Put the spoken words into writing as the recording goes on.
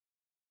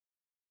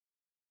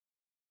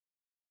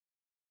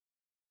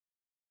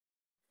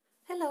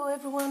Hello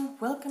everyone,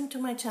 welcome to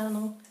my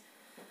channel.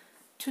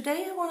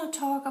 Today I want to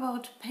talk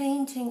about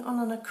painting on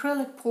an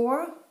acrylic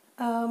pour.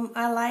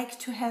 I like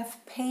to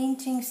have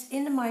paintings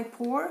in my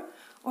pour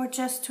or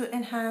just to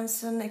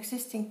enhance an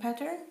existing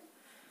pattern.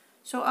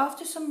 So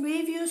after some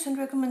reviews and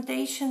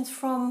recommendations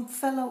from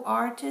fellow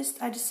artists,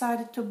 I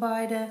decided to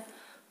buy the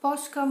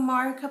Posca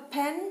marker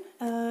pen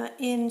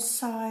in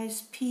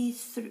size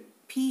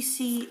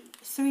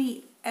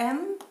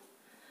PC3M.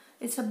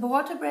 It's a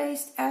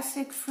water-based,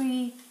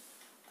 acid-free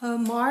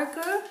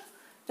marker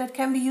that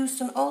can be used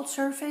on all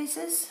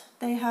surfaces.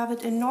 They have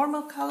it in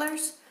normal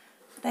colors,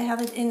 they have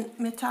it in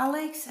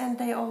metallics, and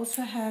they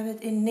also have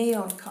it in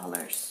neon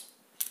colors.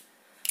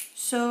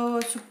 So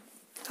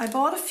I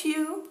bought a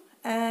few,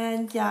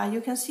 and yeah,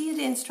 you can see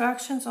the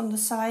instructions on the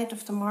side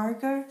of the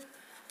marker.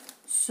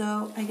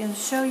 So I'm going to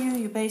show you.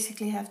 You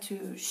basically have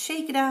to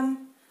shake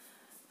them,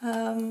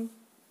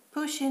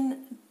 push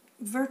in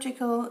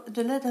vertical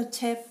the little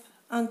tip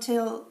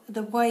until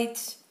the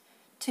white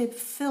tip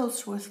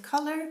fills with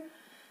color,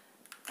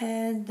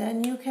 and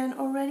then you can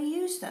already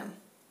use them.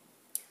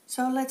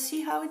 So let's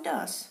see how it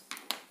does.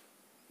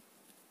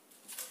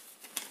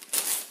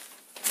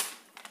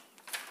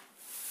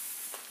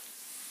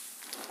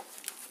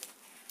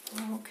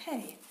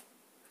 Okay,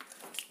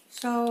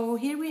 so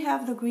here we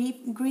have the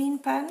green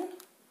pen.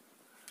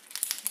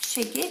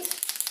 Shake it.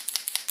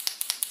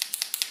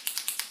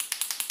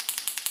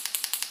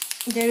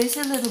 There is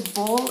a little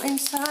ball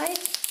inside,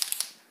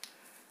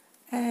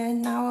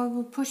 and now I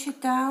will push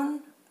it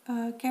down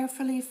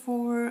carefully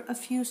for a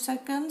few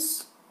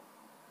seconds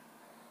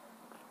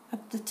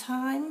at the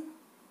time.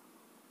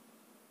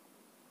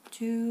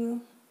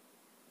 2,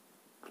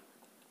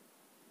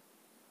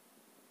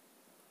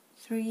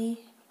 3.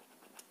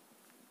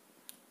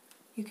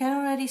 You can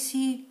already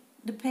see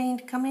the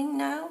paint coming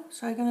now,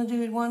 so I'm going to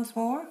do it once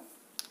more.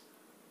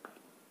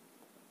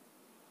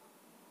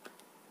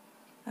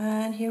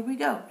 And here we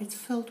go, it's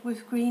filled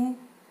with green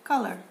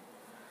color.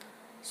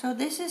 So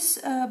this is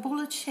a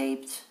bullet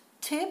shaped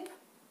tip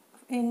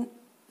in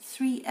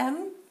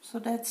 3M, so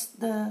that's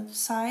the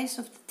size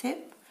of the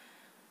tip.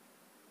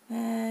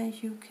 And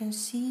you can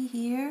see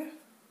here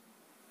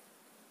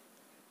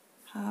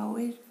how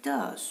it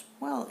does.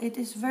 Well, it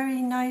is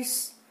very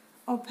nice,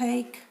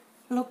 opaque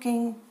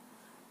looking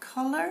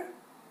color.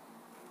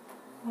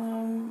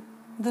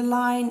 The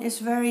line is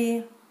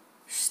very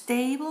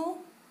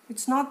stable.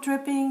 It's not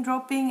dripping,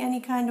 dropping,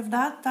 any kind of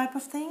that type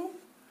of thing.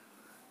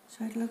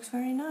 So it looks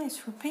very nice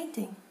for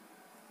painting.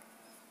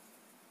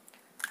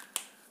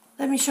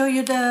 Let me show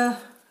you the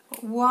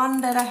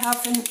one that I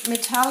have in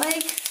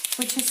metallic,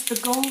 which is the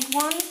gold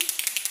one.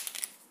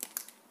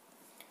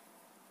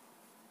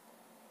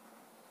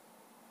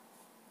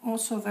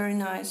 Also very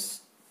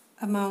nice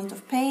amount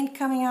of paint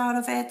coming out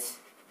of it.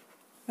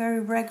 Very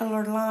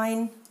regular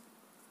line.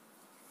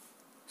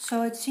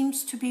 So it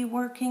seems to be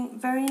working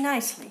very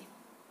nicely.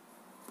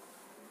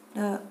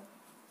 The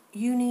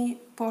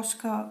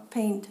Posca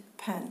paint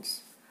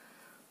pens.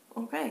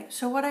 Okay,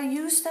 so what I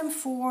use them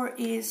for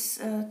is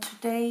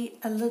today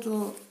a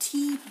little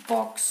tea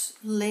box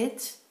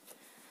lid,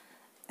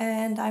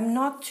 and I'm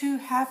not too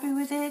happy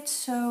with it,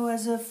 so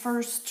as a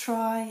first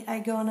try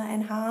I'm gonna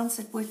enhance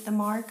it with the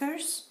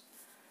markers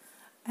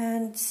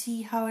and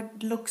see how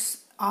it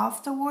looks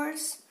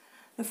afterwards.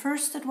 The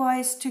first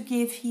advice to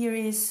give here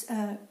is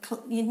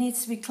it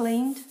needs to be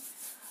cleaned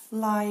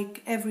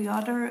like every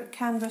other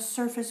canvas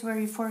surface where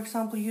you, for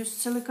example, use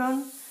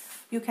silicone.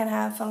 You can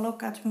have a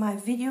look at my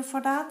video for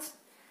that.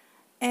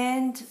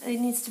 And it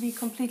needs to be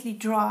completely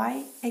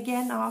dry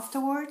again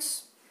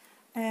afterwards.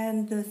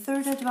 And the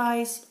third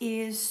advice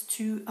is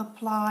to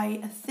apply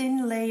a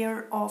thin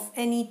layer of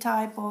any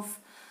type of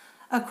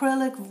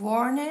acrylic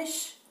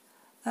varnish.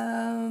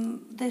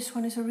 This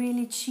one is a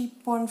really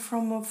cheap one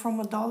from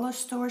a dollar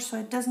store, so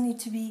it doesn't need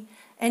to be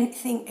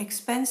anything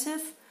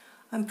expensive.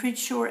 I'm pretty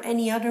sure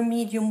any other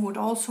medium would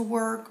also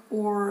work,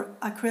 or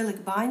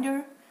acrylic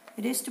binder.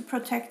 It is to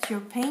protect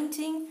your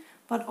painting,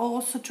 but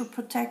also to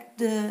protect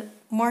the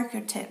marker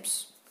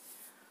tips.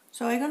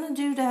 So I'm going to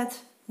do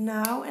that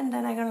now, and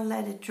then I'm going to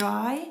let it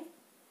dry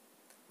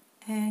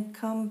and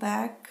come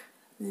back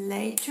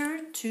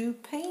later to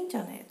paint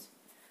on it.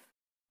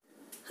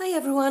 Hi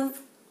everyone,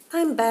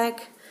 I'm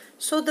back.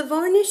 So the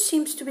varnish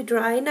seems to be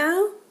dry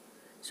now,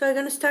 so I'm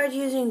going to start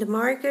using the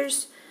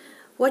markers.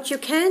 What you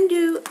can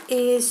do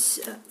is,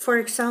 for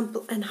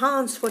example,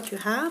 enhance what you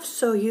have,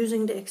 so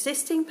using the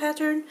existing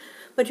pattern,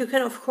 but you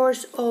can of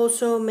course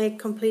also make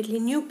completely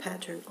new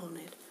pattern on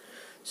it.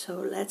 So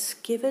let's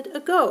give it a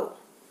go.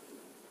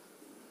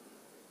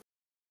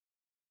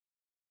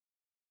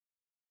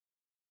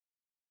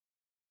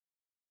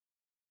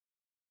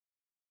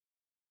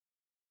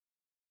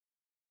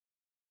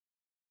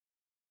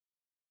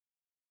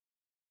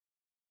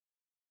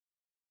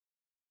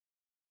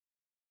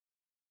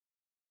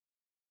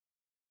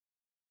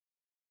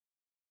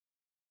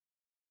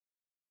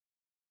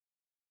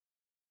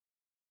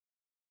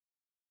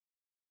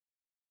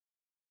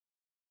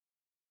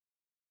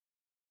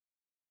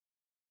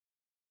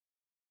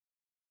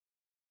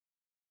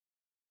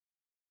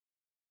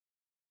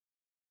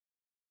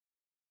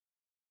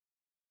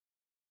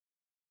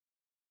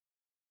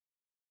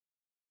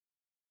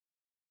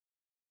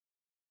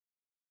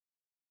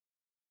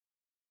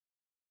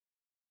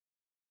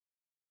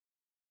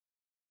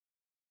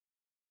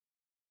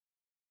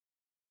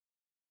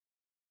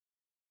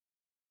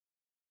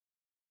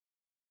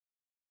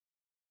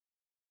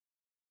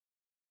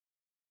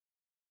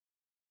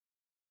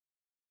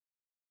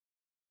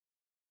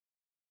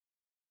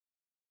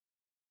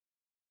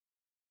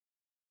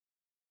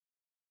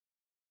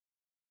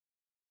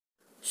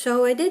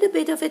 So I did a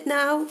bit of it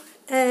now,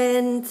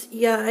 and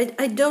yeah,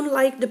 I don't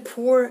like the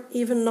pour,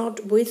 even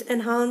not with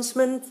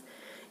enhancement.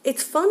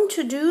 It's fun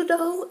to do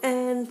though,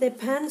 and the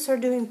pens are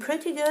doing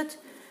pretty good.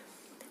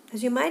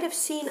 As you might have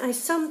seen, I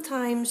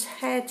sometimes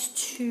had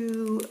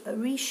to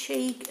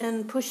reshake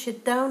and push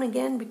it down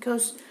again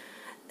because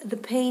the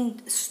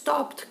paint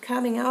stopped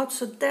coming out,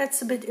 so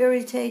that's a bit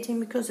irritating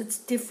because it's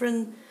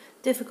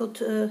difficult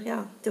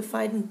to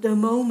find the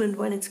moment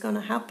when it's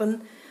gonna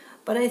happen.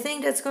 But I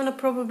think that's gonna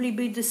probably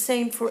be the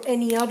same for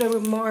any other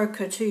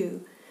marker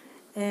too.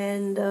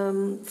 And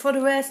for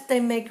the rest, they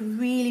make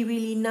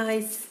really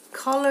nice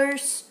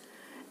colors,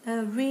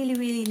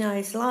 really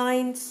nice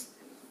lines.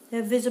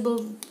 They're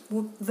visible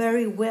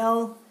very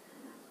well,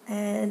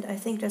 and I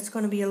think that's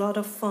going to be a lot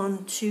of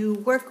fun to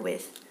work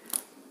with.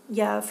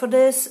 Yeah, for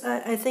this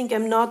I think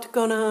I'm not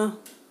gonna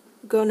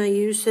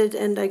use it,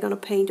 and I'm gonna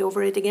paint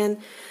over it again.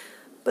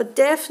 But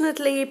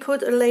definitely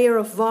put a layer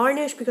of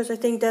varnish, because I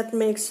think that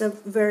makes a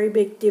very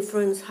big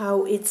difference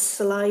how it's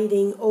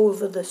sliding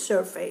over the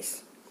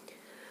surface.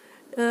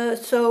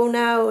 So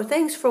now,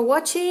 thanks for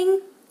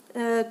watching.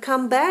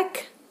 Come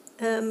back,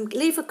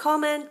 leave a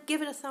comment,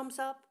 give it a thumbs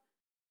up.